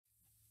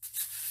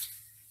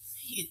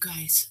You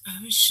guys,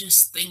 I was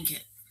just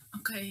thinking,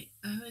 okay,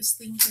 I was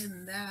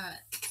thinking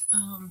that,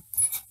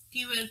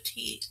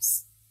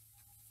 devotees,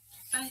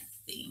 I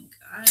think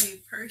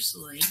I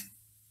personally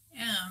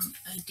am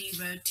a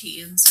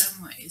devotee in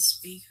some ways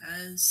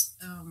because,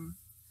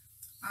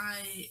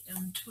 I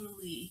am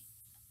totally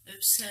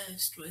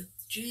obsessed with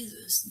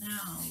Jesus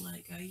now.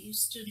 Like I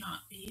used to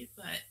not be,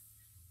 but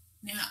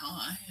now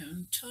I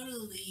am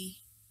totally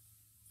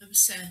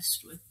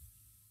obsessed with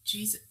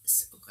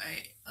Jesus,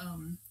 okay?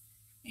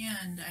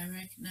 And I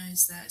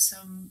recognize that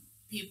some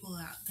people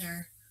out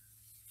there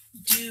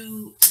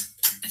do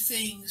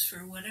things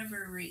for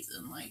whatever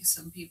reason. Like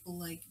some people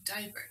like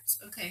diapers.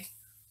 Okay,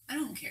 I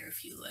don't care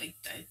if you like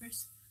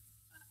diapers.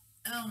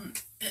 Um,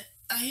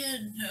 I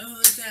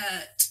know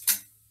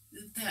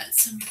that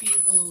some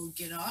people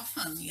get off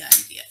on the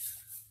idea,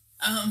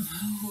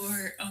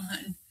 or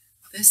on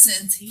the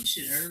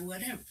sensation or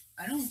whatever.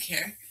 I don't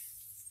care.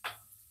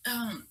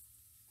 Um,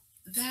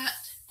 that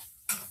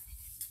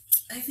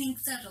I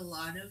think that a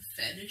lot of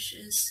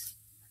fetishes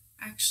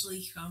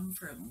actually come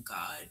from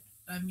God.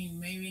 I mean,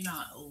 maybe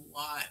not a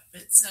lot,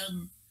 but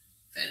some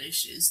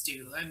fetishes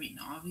do. I mean,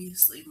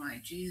 obviously my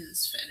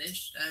Jesus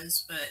fetish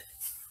does, but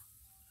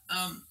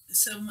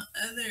some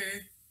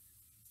other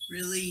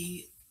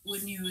really,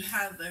 when you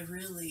have a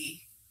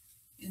really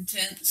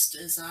intense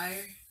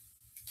desire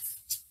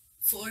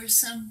for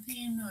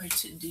something or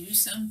to do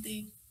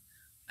something,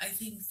 I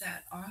think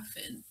that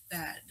often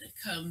that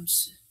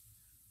comes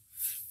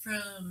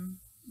from,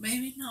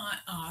 maybe not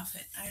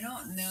often, I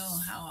don't know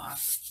how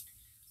often,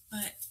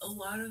 but a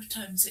lot of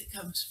times it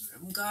comes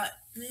from God.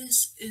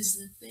 This is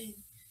the thing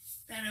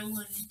that I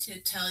wanted to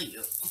tell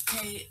you,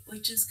 okay?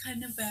 Which is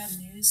kind of bad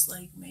news,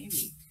 like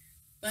maybe,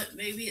 but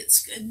maybe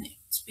it's good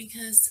news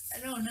because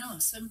I don't know.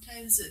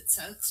 Sometimes it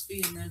sucks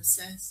being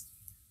obsessed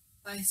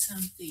by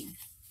something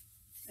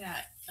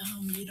that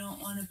you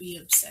don't want to be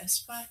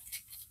obsessed by,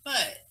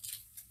 but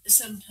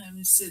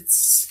sometimes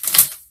it's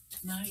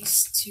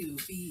nice to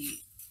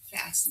be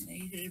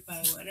fascinated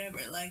by whatever.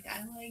 Like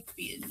I like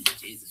being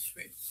Jesus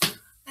freak.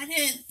 I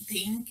didn't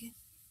think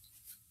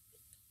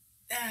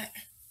that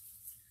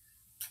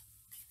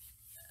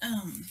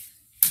um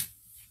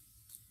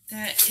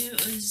that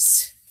it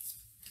was,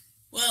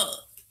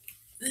 well,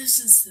 this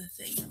is the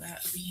thing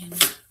about being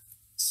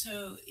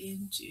so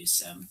into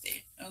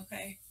something,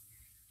 okay?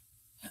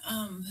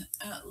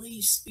 At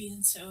least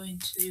being so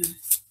into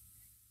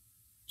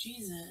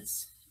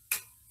Jesus,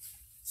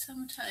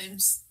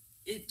 sometimes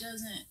it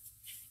doesn't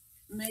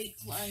make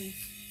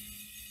life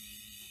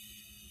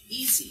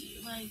easy.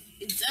 Like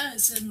it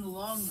does in the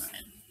long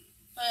run.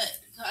 But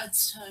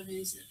God's time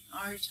isn't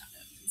our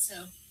time. And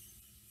so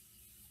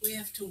we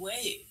have to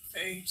wait for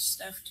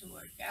stuff to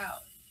work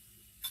out.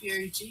 If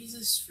you're a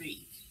Jesus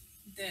freak,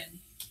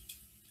 then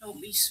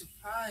don't be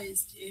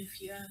surprised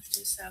if you have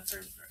to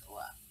suffer for a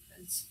while.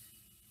 Because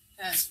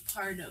that's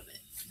part of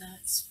it.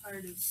 That's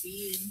part of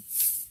being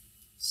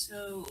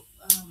so,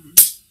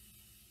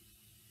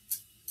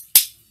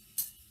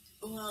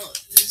 well,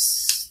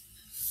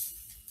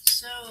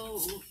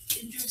 so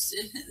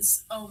interested in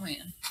this. Oh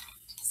man,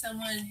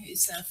 someone who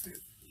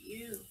suffered for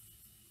you.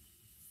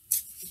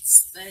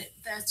 It's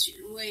that's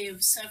your way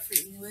of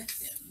suffering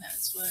with him.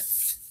 That's what,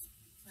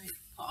 like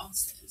Paul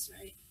says,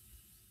 right?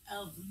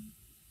 Um.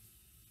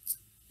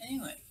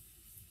 Anyway,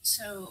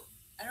 so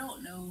I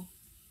don't know,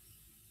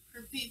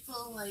 for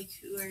people like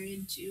who are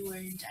into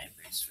wearing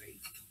diapers for you.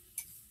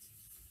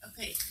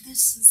 Okay,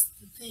 this is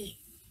the thing.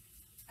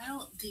 I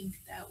don't think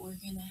that we're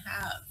gonna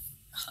have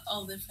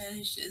all the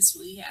fetishes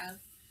we have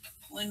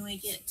when we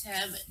get to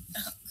heaven.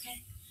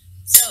 Okay,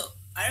 so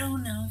I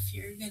don't know if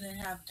you're gonna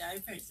have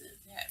diapers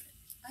in heaven.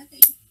 I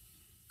think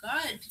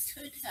God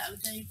could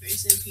have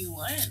diapers if he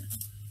wanted,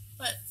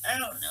 but I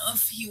don't know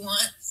if he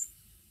wants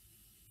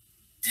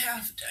to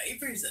have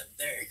diapers up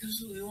there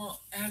because we won't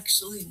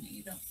actually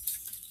need them.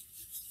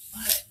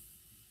 But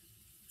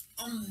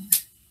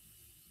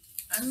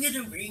I'm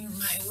gonna bring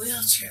my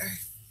wheelchair,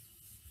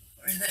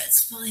 or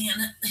that's plan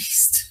at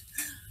least.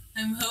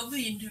 I'm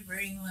hoping to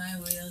bring my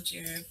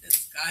wheelchair if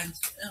it's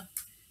God's will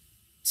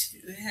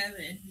to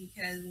heaven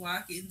because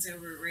walking's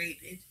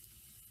overrated,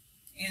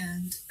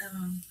 and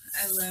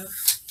I love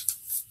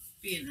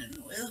being in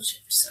a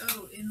wheelchair.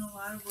 So in a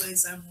lot of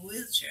ways, I'm a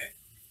wheelchair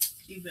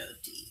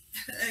devotee.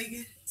 I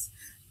guess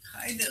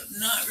kind of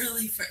not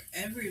really for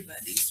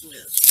everybody's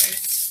wheelchair.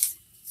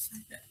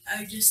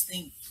 I just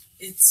think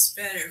it's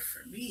better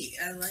for me.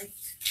 I like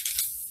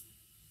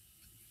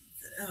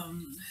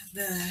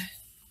the,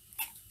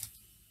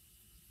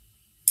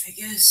 I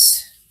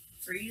guess,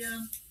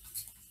 freedom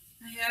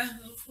I have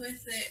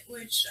with it,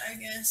 which I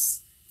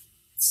guess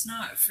it's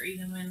not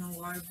freedom in a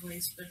lot of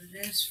ways, but it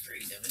is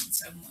freedom in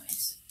some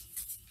ways.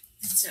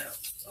 And so,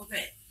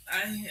 okay,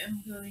 I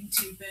am going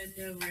to bend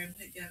over and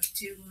pick up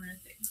two more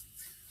things.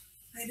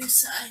 I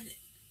decided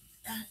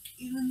that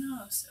even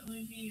though some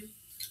of you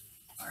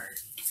are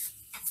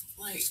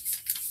like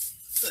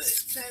foot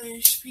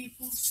fetish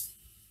people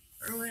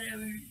or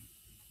whatever,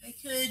 I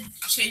could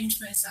change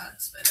my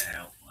socks, but I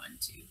don't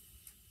want to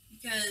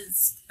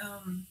because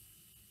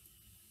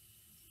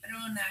I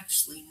don't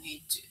actually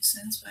need to.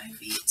 Since my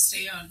feet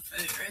stay on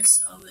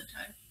footrest all the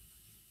time,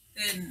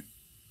 then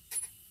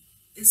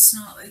it's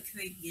not like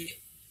they get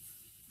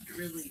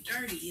really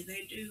dirty.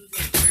 They do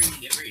get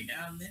dirty every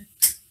now and then.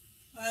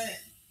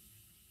 But,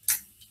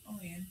 oh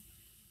man.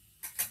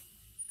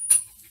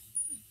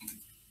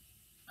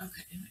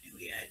 Okay,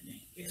 maybe I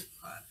didn't get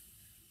caught.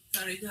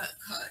 Thought I got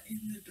caught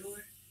in the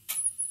door.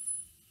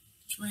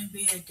 Which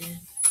maybe I did.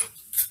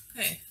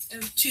 Okay, I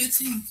have two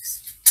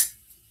things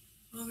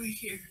over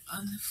here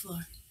on the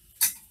floor.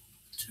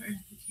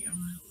 Turn the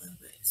camera a little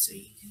bit so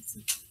you can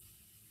see.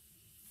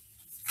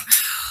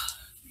 Oh,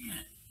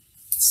 man.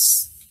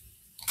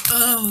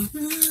 Oh,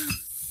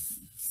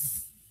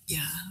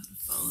 yeah, I'm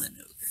falling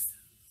over.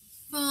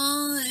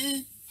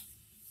 Falling.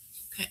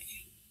 Okay,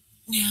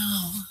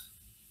 now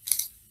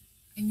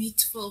I need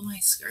to pull my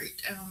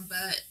skirt down,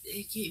 but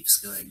it keeps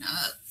going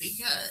up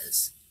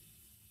because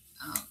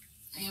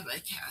I have a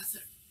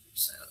catheter,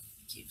 so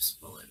it keeps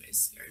pulling my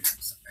skirt.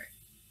 I'm sorry.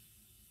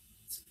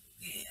 It's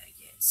okay, I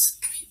guess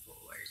people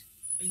wear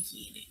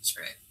bikinis,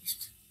 right?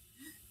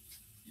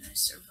 And I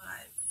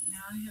survived.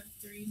 Now I have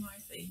 3 more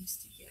things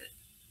to get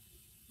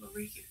over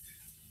here.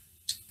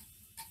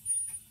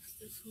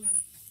 The floor.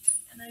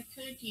 And I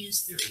could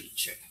use the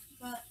reach trick,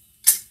 but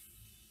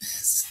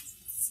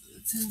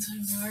since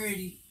I'm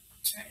already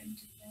trying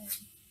to bed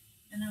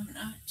and I'm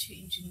not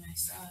changing my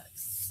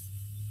socks.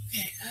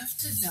 Okay, I have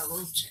to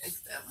double check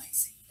that my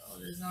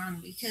seatbelt is on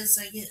because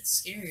I get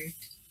scared.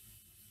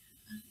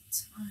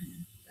 It's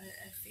fine, but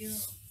I feel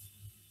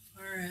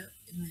far up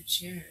in the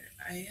chair.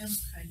 I am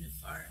kind of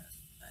far up,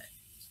 but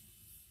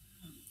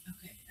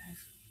okay,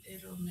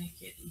 it'll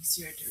make it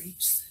easier to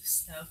reach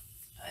this stuff,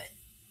 but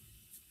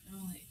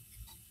I'm like,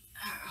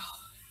 ow,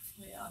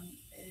 halfway on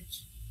the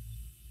edge.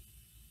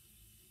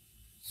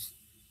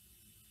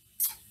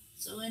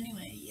 So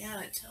anyway,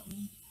 yeah, tell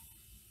me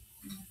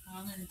in the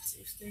comments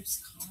if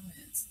there's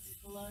comments. Like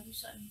a lot of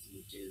times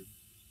YouTube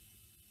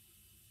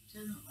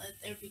doesn't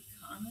let there be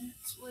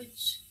comments,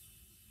 which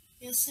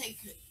I guess I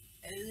could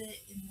edit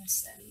it in the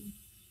setting,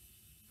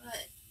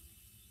 but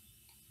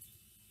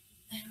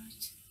it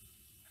would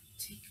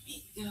take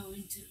me to go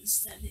into the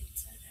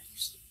settings and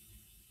actually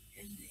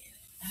edit it.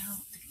 I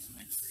don't think I'm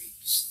going to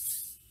reach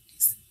these.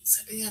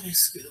 So I gotta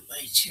scoot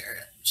my chair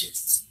up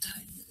just a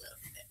tiny little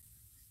bit.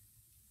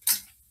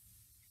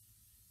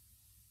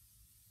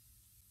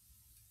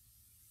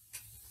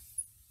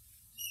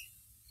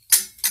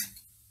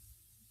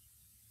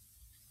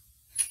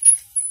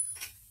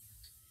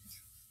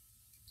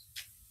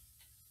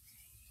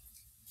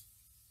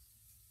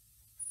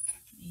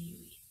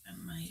 Maybe I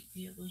might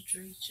be able to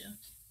reach up.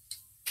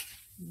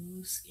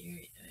 Ooh,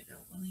 scary. I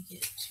don't want to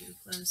get too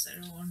close.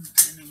 I don't want to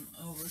run them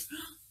over.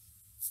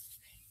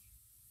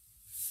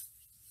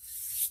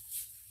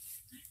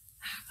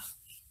 Ow.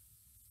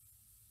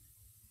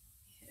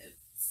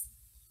 Hips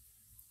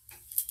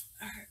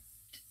are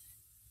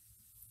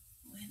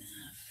went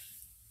up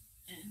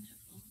and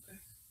over.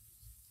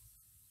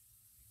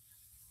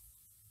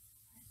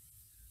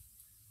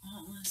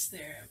 Almost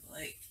there. I'm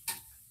like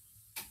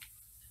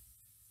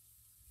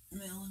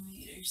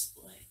millimeters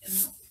away. No,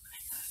 I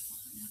got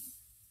one.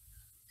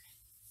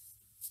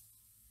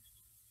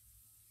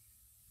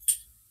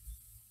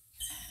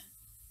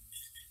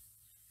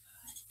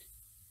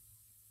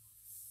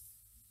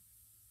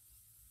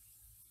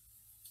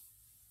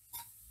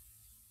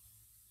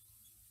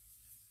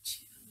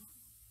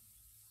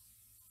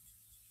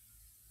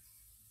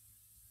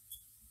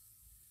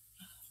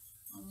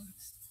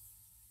 Almost.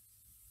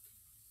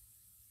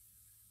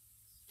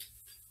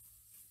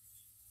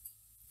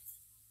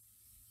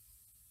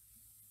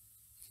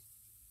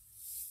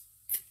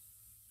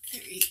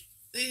 3.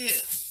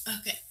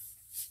 Okay.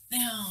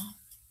 Now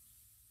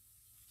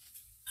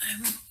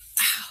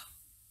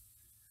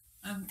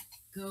I'm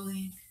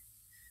going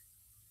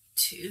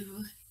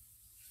to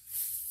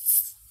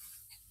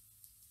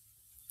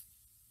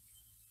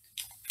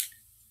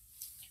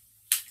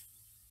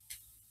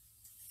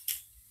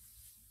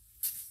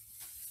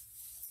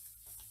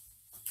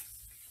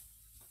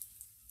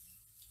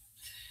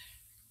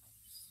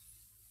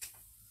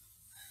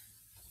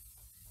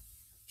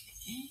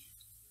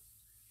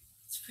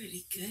it's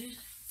pretty good.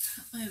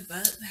 Put my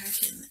butt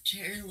back in the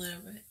chair a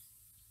little bit.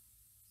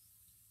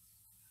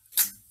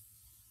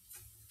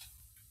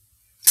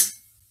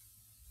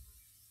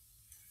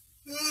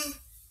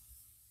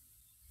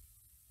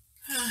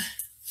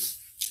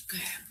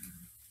 Okay.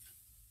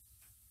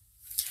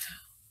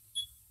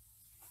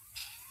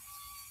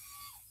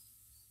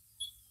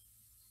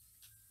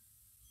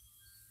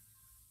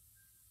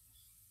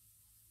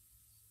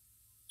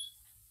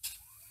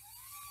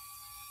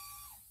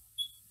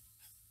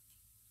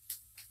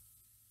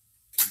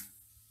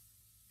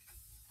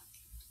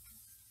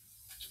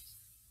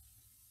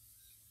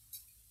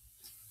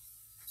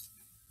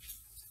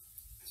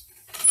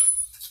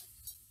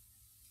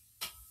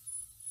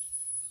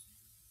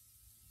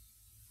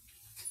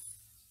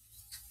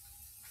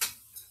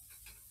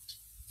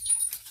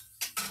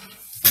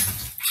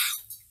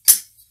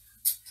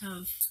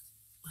 Have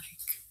like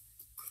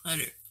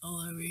clutter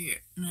all over here,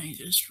 and I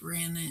just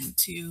ran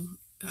into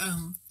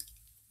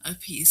a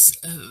piece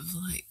of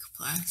like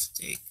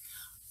plastic.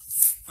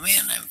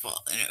 Man, I'm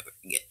falling over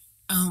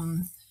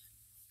again.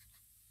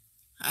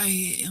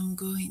 I am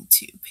going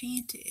to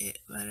paint it,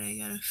 but I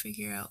gotta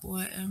figure out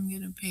what I'm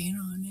gonna paint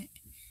on it.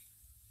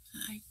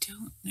 I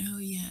don't know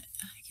yet.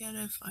 I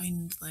gotta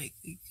find like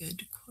a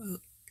good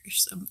quote or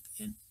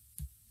something.